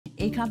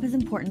ECOP is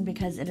important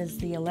because it is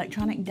the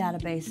electronic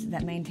database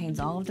that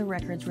maintains all of the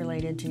records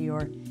related to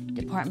your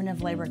Department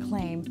of Labor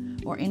claim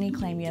or any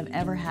claim you have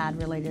ever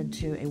had related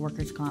to a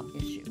workers' comp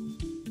issue.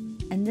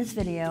 In this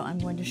video, I'm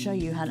going to show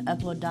you how to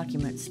upload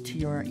documents to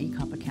your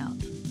ECOP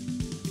account.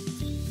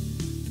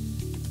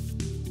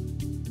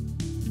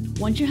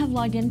 Once you have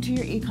logged into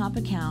your ECOP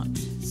account,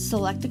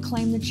 select the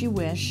claim that you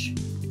wish,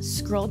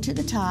 scroll to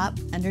the top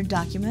under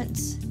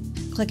Documents,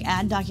 click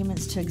Add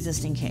Documents to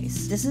Existing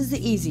Case. This is the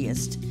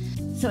easiest,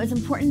 so it's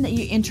important that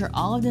you enter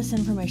all of this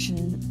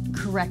information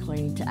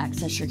correctly to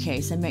access your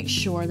case and make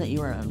sure that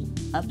you are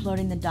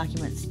uploading the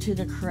documents to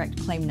the correct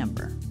claim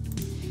number.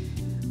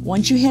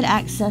 Once you hit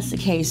Access the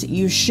Case,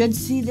 you should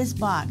see this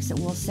box that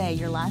will say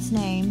your last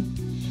name,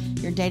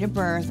 your date of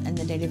birth, and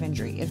the date of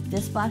injury. If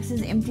this box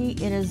is empty,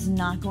 it is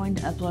not going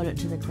to upload it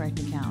to the correct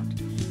account.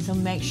 So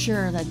make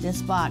sure that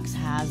this box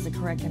has the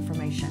correct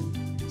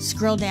information.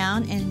 Scroll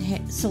down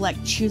and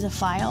select Choose a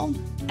File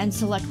and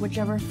select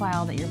whichever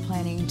file that you're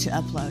planning to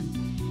upload.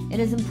 It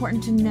is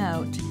important to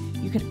note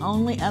you can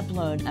only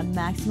upload a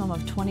maximum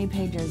of 20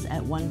 pages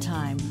at one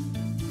time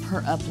per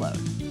upload.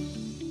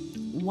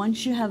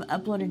 Once you have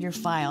uploaded your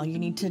file, you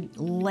need to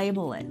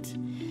label it.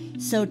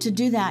 So to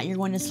do that, you're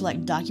going to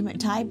select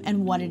document type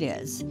and what it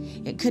is.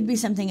 It could be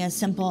something as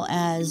simple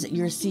as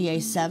your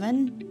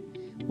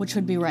CA7, which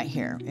would be right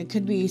here. It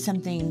could be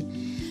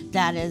something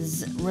that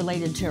is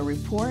related to a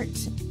report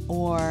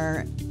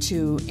or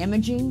to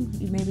imaging.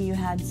 Maybe you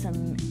had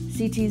some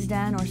CTs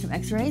done or some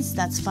x-rays,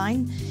 that's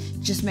fine.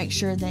 Just make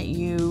sure that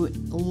you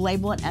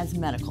label it as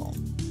medical.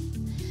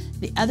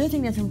 The other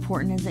thing that's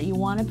important is that you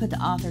want to put the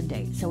author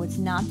date. So it's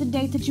not the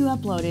date that you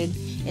uploaded,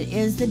 it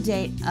is the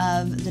date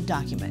of the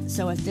document.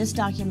 So if this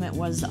document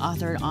was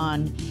authored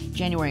on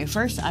January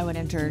 1st, I would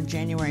enter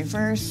January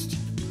 1st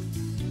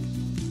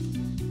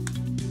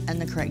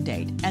and the correct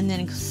date, and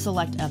then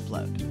select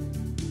Upload.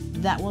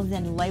 That will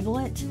then label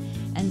it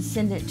and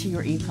send it to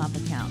your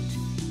ECOP account.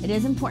 It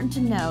is important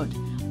to note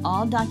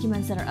all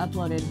documents that are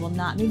uploaded will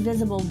not be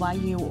visible by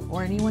you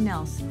or anyone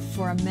else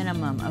for a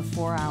minimum of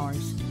 4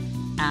 hours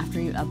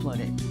after you upload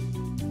it.